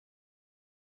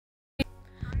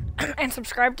and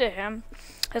subscribe to him.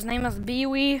 His name is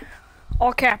Bewee,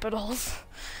 all capitals.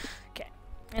 Okay,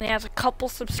 and he has a couple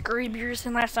subscribers.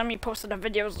 And last time he posted a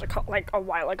video was like a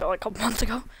while ago, like a couple months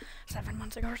ago, 7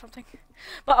 months ago or something.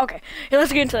 But okay, yeah,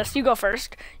 let's get into this. You go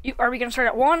first. Are we gonna start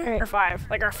at 1 or 5?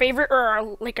 Like our favorite or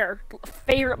our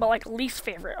favorite, but like least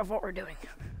favorite of what we're doing?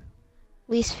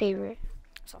 Least favorite.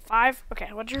 So 5. Okay,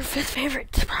 what's your 5th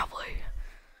favorite? Probably.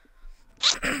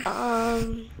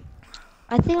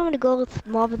 I think I'm gonna go with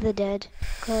Mob of the Dead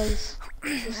because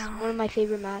it's one of my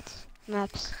favorite maps.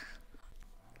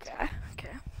 Okay.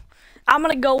 I'm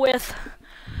gonna go with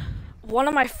one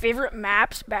of my favorite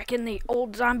maps back in the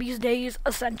old Zombies days,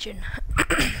 Ascension.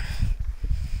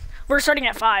 We're starting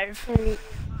at 5.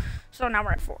 So now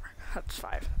we're at 4. That's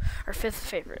 5. Our 5th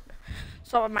favorite.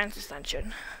 So mine's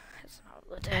Ascension. It's Mob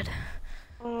of the Dead.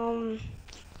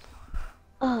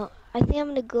 I think I'm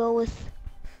gonna go with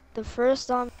the first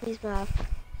Zombies map.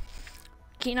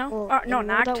 Kino? Well, No,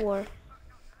 Knocked. War.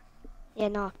 Yeah,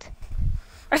 Knocked.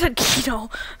 I said Kino.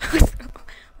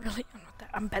 Really?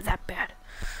 I'm that bad.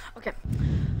 Okay.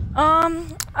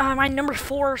 My number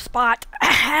 4 spot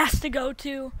has to go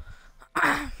to.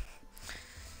 I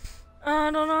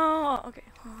don't know. Okay.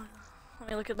 Let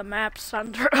me look at the maps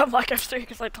on Black Ops 3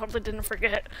 because I totally didn't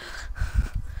forget.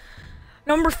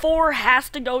 Number 4 has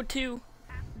to go to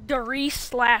Der Riese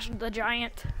 / the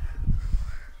Giant.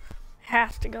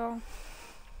 Has to go.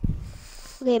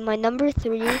 Okay, my number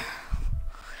 3.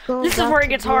 This is where it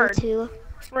gets hard. BO2.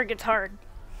 This is where it gets hard.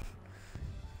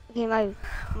 Okay, my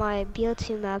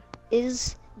BO2 map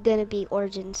is gonna be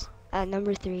Origins at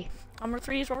number 3. Number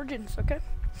 3 is Origins, okay.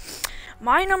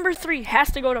 My number 3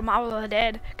 has to go to Mob of the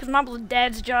Dead, because Mob of the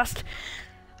Dead's just,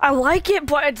 I like it,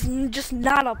 but it's just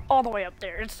not all the way up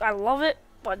there. I love it,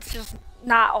 but it's just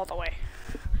not all the way.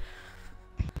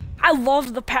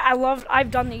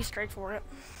 I've done the Easter egg for it,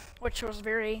 which was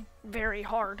very, very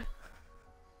hard.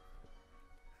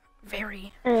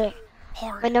 Very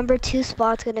hard. My number 2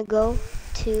 spot's gonna go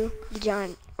to the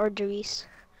Giant or Der Riese.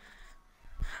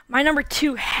 My number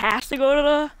 2 has to go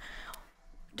to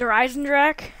the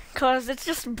Eisendrache, cause it's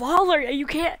just baller. You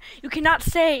cannot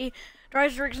say the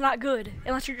Eisendrache is not good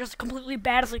unless you're just completely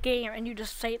bad as a game and you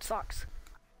just say it sucks.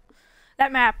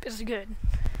 That map is good.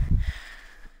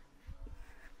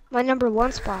 My number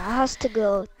 1 spot has to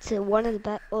go to one of the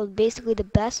best, well, basically the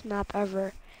best map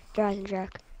ever, the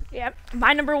Eisendrache. Yep.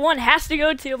 My number 1 has to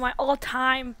go to my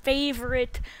all-time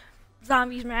favorite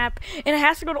Zombies map, and it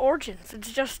has to go to Origins.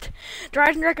 It's just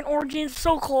Eisendrache and Origins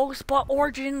so close, but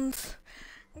Origins,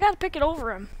 I gotta pick it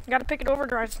over him. I gotta pick it over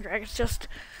Eisendrache. It's just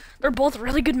they're both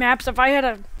really good maps. If I had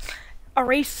to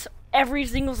erase every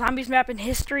single Zombies map in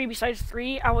history besides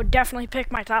 3, I would definitely pick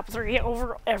my top 3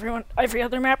 over every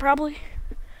other map probably.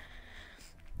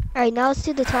 Alright, now let's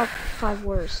do the top 5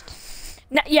 worst.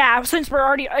 Yeah, since we're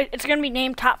already, it's gonna be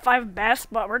named top 5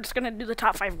 best, but we're just gonna do the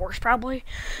top 5 worst probably.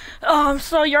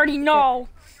 So you already know,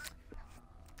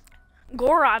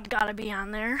 Gorod's gotta be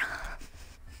on there.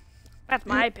 That's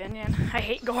my opinion. I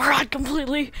hate Gorod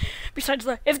completely. Besides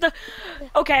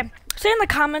okay, say in the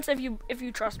comments if you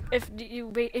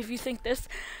think this.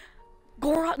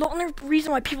 Gorod, the only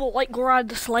reason why people like Gorod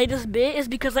the slightest bit is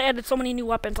because they added so many new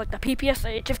weapons, like the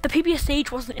PPSH. If the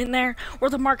PPSH wasn't in there, or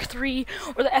the Mark III,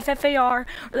 or the FFAR, or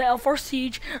the L4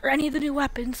 Siege, or any of the new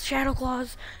weapons, Shadow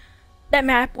Claws, that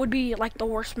map would be like the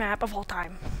worst map of all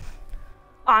time.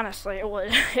 Honestly, it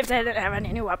would, if they didn't have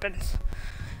any new weapons.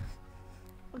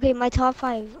 Okay, my top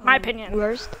 5. My opinion.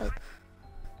 Worst. Like,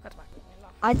 that's my opinion. No.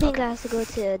 I think it has to go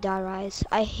to Die Rise.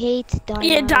 I hate Die Rise.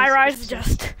 Yeah, Die Rise is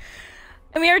just.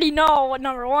 And we already know what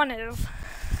number 1 is.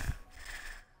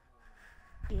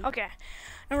 Okay.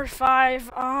 Number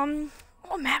 5,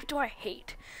 what map do I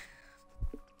hate?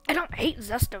 I don't hate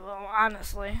Zestival,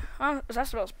 honestly.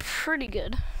 Zestival's pretty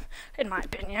good, in my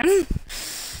opinion.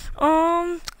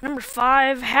 Number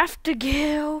 5, have to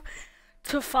go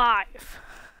to 5.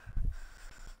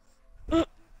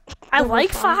 I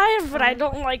like 5, but I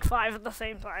don't like 5 at the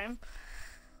same time.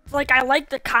 Like, I like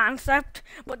the concept,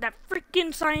 but that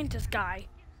freaking scientist guy,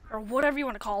 or whatever you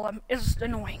want to call him, is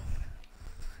annoying.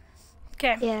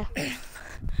 Okay. Yeah.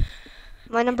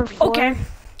 My number 4. Okay.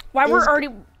 While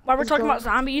we're talking about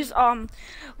zombies,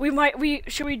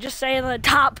 should we just say the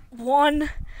top 1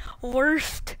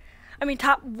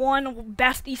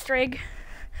 best Easter egg?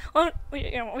 Well,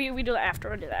 we do that after.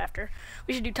 We'll do that after.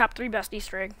 We should do top 3 best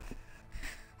Easter egg.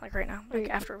 Like right now, like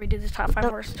after we do the top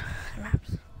 5 worst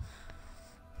maps.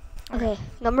 Okay,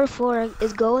 number 4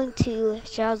 is going to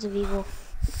Shadows of Evil.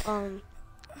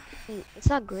 It's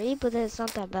not great, but it's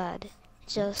not that bad.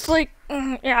 Just like,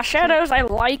 yeah, Shadows I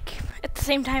like. At the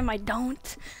same time, I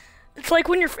don't. It's like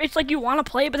when it's like you want to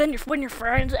play, but then when your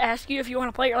friends ask you if you want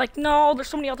to play, you're like, no, there's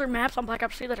so many other maps on Black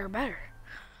Ops 3 that are better.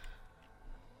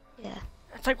 Yeah.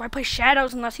 It's like, why play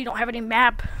Shadows unless you don't have any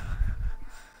map?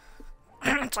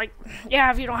 It's like,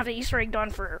 yeah, if you don't have the Easter egg done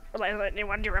for, like, they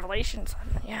want to do Revelations,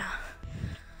 yeah.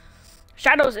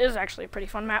 Shadows is actually a pretty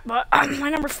fun map, but my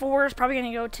number 4 is probably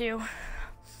going to go to,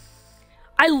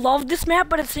 I love this map,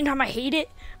 but at the same time I hate it,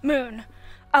 Moon.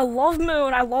 I love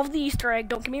Moon, I love the Easter egg,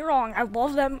 don't get me wrong, I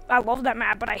love that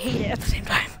map, but I hate it at the same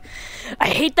time. I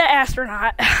hate the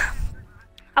astronaut.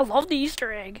 I love the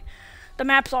Easter egg. The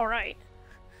map's alright.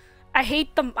 I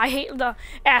hate the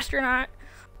astronaut.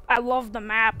 I love the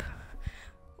map.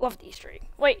 Love the Easter egg.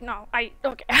 Wait, no,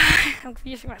 okay. I'm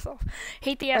confusing myself.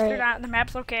 Hate the astronaut, right. The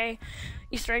map's okay.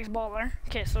 Easter egg's baller.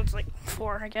 Okay, so it's like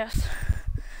 4, I guess.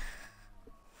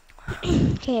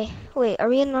 Okay, wait, are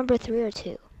we in number 3 or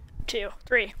 2? 2,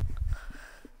 3.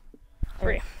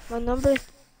 3. My number...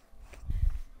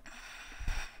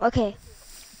 Okay.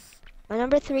 My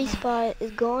number 3 spot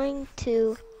is going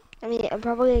to... I mean, I'm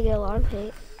probably gonna get a lot of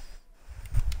hate.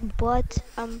 But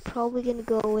I'm probably gonna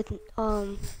go with,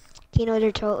 Kino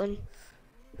der Toten.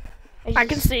 I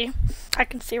can see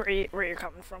where you're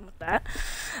coming from with that.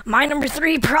 My number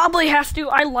 3 probably has to,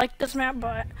 I like this map,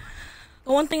 but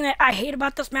the one thing that I hate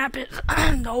about this map is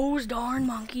those darn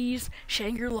monkeys,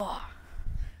 Shangri-La.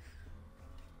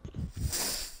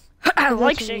 I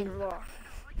like Shangri-La,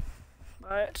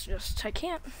 but it's just, I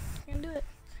can't do it.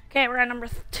 Okay, we're at number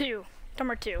 2.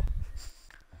 Number 2.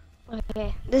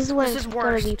 Okay, this is when it's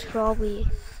gonna be probably...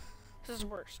 This is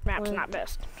worst. Map's not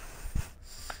best.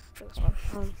 For this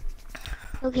one.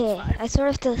 Okay, I sort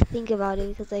of have to think about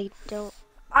it because I don't...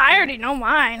 I already know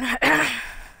mine.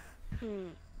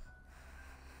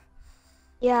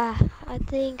 Yeah, I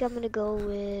think I'm gonna go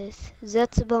with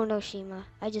Zetsubo no Shima.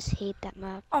 I just hate that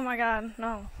map. Oh my god,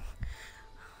 no.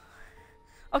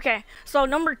 Okay, so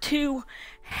number 2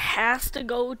 has to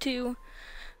go to...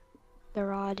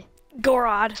 Gorod.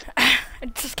 Gorod. I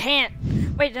just can't.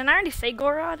 Wait, didn't I already say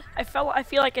Gorod? I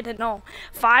feel like I didn't know.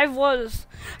 5 was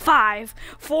 5.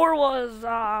 4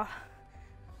 was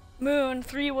Moon.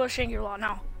 3 was Shangri-La.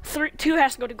 No. 2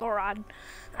 has to go to Gorod.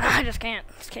 I just can't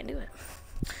do it.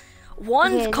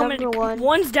 One's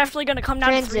definitely gonna come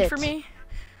down to 3 for me.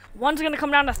 One's gonna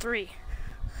come down to 3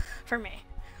 for me.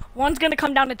 One's gonna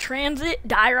come down to Transit,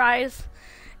 Die Rise,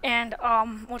 and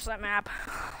what's that map?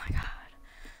 Oh my god.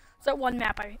 It's that one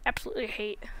map I absolutely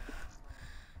hate.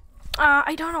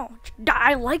 I don't know.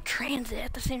 I like Transit,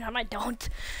 at the same time I don't.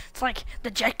 It's like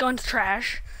the jet gun's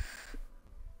trash.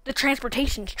 The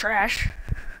transportation's trash.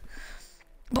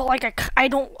 But like I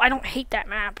don't hate that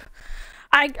map.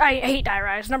 I hate Die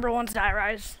Rise. Number 1's Die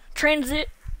Rise. Transit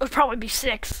would probably be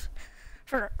 6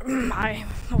 for my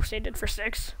most hated for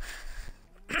 6.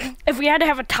 If we had to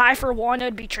have a tie for 1, it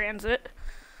would be Transit.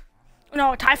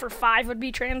 No, a tie for 5 would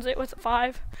be Transit with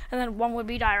 5, and then 1 would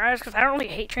be Die Rise, because I don't really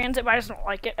hate Transit, but I just don't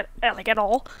like it at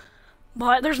all.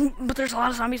 But there's a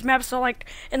lot of zombies maps, so like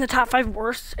in the top 5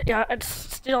 worst, yeah, it's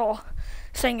still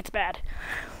saying it's bad.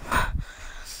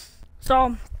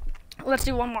 So let's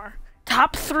do one more.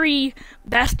 Top 3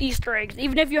 best Easter eggs.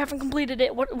 Even if you haven't completed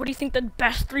it, what do you think the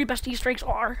 3 best Easter eggs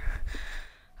are?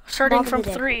 Starting from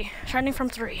 3.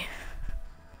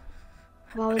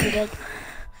 What was it?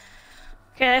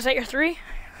 Okay, is that your 3?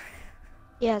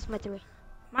 Yeah, it's my 3.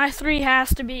 My 3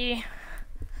 has to be...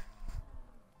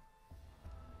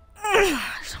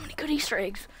 There's so many good Easter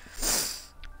eggs.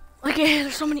 Like,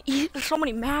 there's so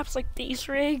many maps, like the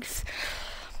Easter eggs.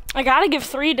 I gotta give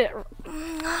 3 to...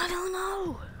 I don't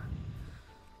know.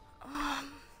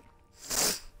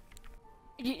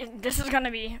 This is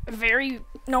gonna be very...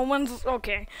 No one's...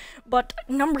 Okay. But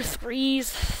number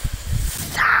 3's...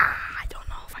 I don't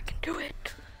know if I can do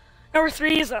it. Number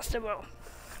 3 is Zestibo.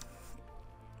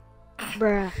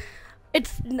 Bruh.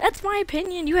 That's my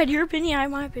opinion. You had your opinion, I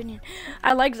have my opinion.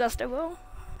 I like Zestibo.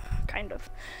 Kind of.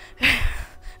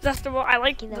 Zestibo, I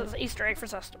like the Easter egg for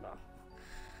Zestibo.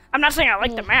 I'm not saying I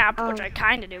like the map, which I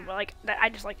kind of do, but like I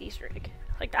just like the Easter egg.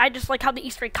 Like I just like how the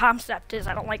Easter egg concept is.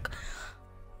 I don't like...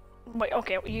 Wait,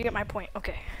 okay, you get my point.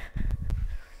 Okay.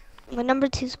 My number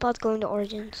 2 spot's going to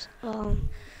Origins.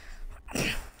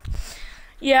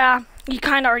 Yeah, you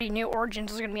kind of already knew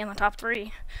Origins was going to be in the top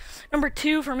 3. Number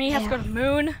 2 for me has to go to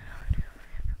Moon.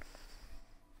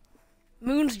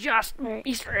 Moon's just,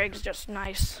 Easter egg's just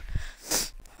nice.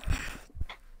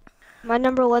 My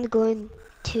number 1 going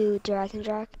to Dragon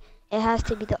Jack. It has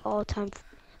to be the all-time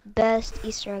best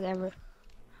Easter egg ever.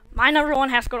 My number 1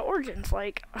 has to go to Origins.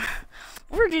 Like,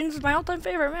 Origins is my all-time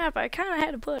favorite map. I kind of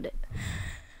had to put it.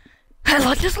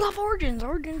 I just love Origins.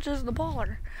 Origins is the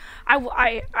baller.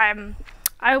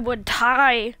 I would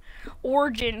tie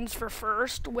Origins for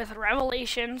first with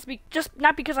Revelations. Just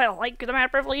not because I like the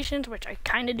map Revelations, which I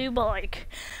kind of do, but like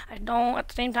I don't at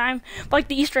the same time. But like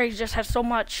the Easter eggs just have so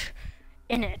much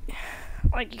in it.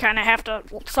 Like you kind of have to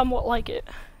somewhat like it.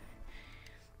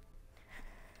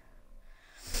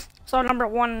 So number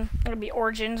one would be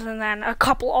Origins, and then a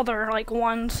couple other like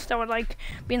ones that would like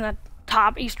be in the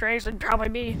top Easter eggs would probably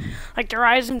be like the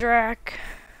Horizon Drac,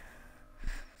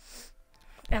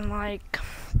 and like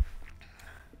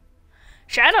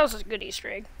Shadows is a good Easter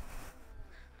egg.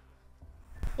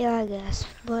 Yeah, I guess.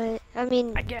 But I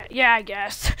mean, I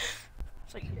guess.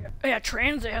 It's like yeah,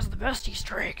 Transit has the best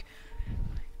Easter egg.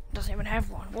 Doesn't even have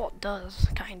one. Well, it does,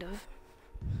 kind of.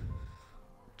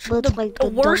 but it's like the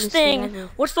worst dumbest thing thing. ever.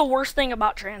 What's the worst thing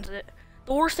about Transit?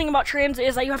 The worst thing about Transit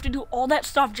is that you have to do all that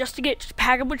stuff just to get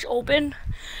Package open.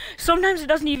 Sometimes it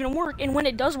doesn't even work, and when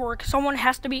it does work, someone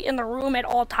has to be in the room at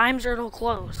all times or it'll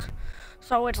close.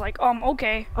 So it's like,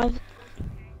 okay. So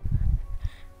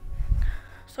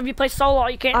if you play solo,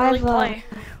 you can't really play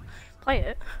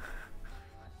it.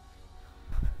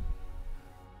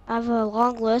 I have a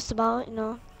long list about,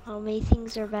 how many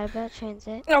things are bad about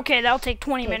Transit. Okay, that'll take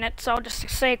 20 Okay. minutes, so I'll just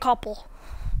say a couple.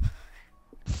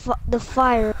 The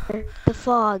fire, the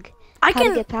fog, I how to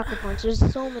can get Pack-a-Punch. There's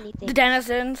so many the things.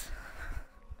 denizens.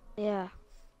 Yeah.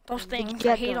 Those The things, I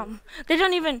jet hate gun. them. They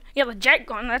don't even, the jet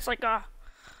gun, that's like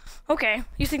okay,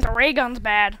 you think the ray gun's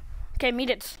bad. Okay, meet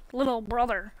its little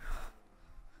brother.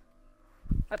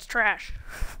 That's trash.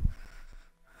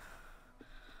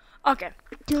 Okay,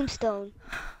 Tombstone.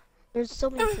 There's so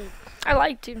many things. I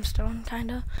like Tombstone,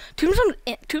 kinda.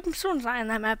 Tombstone's not in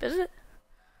that map, is it?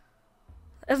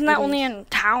 Isn't that It only is. in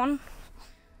town?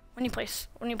 When you play Is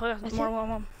with more than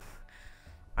one.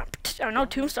 I know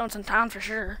Tombstone's in town for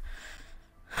sure.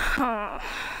 Well,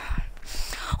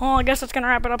 I guess that's gonna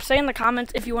wrap it up. Say in the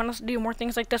comments if you want us to do more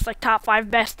things like this, like top 5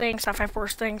 best things, top 5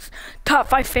 worst things, top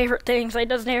 5 favorite things. It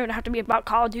doesn't even have to be about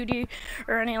Call of Duty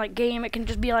or any like game. It can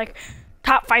just be like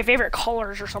top 5 favorite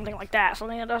colors or something like that.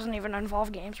 Something that doesn't even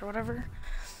involve games or whatever.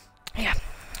 Yeah.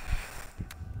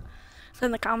 So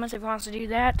in the comments if you want us to do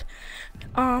that,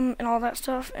 and all that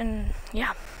stuff, and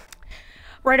yeah.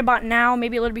 Right about now,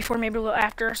 maybe a little before, maybe a little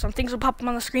after. Some things will pop up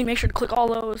on the screen. Make sure to click all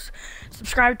those.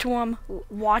 Subscribe to them.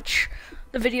 Watch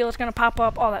the video that's going to pop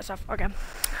up. All that stuff. Okay.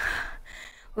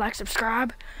 Like,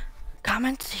 subscribe,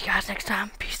 comment. See you guys next time.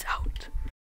 Peace out.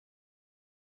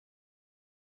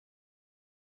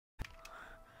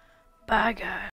 Bye, guys.